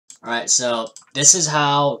Alright, so this is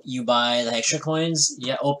how you buy the Hextra coins.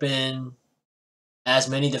 You open as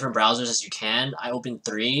many different browsers as you can. I opened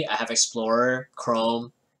 3. I have Explorer,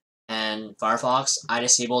 Chrome, and Firefox. I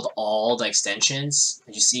disabled all the extensions.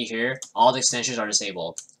 As you see here, all the extensions are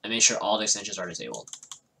disabled. I made sure all the extensions are disabled.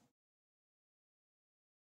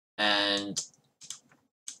 And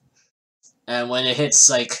when it hits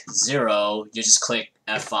like 0, you just click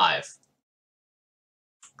F5.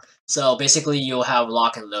 So basically you'll have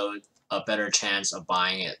lock and load a better chance of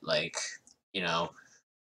buying it like, you know,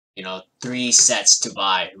 3 sets to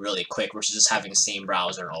buy really quick versus just having the same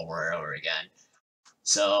browser over and over again.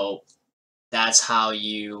 So that's how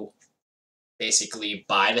you basically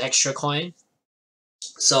buy the Hextra coin.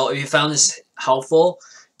 So if you found this helpful,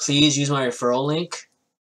 please use my referral link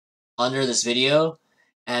under this video.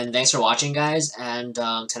 And thanks for watching, guys, and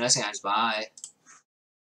till next time, guys, bye.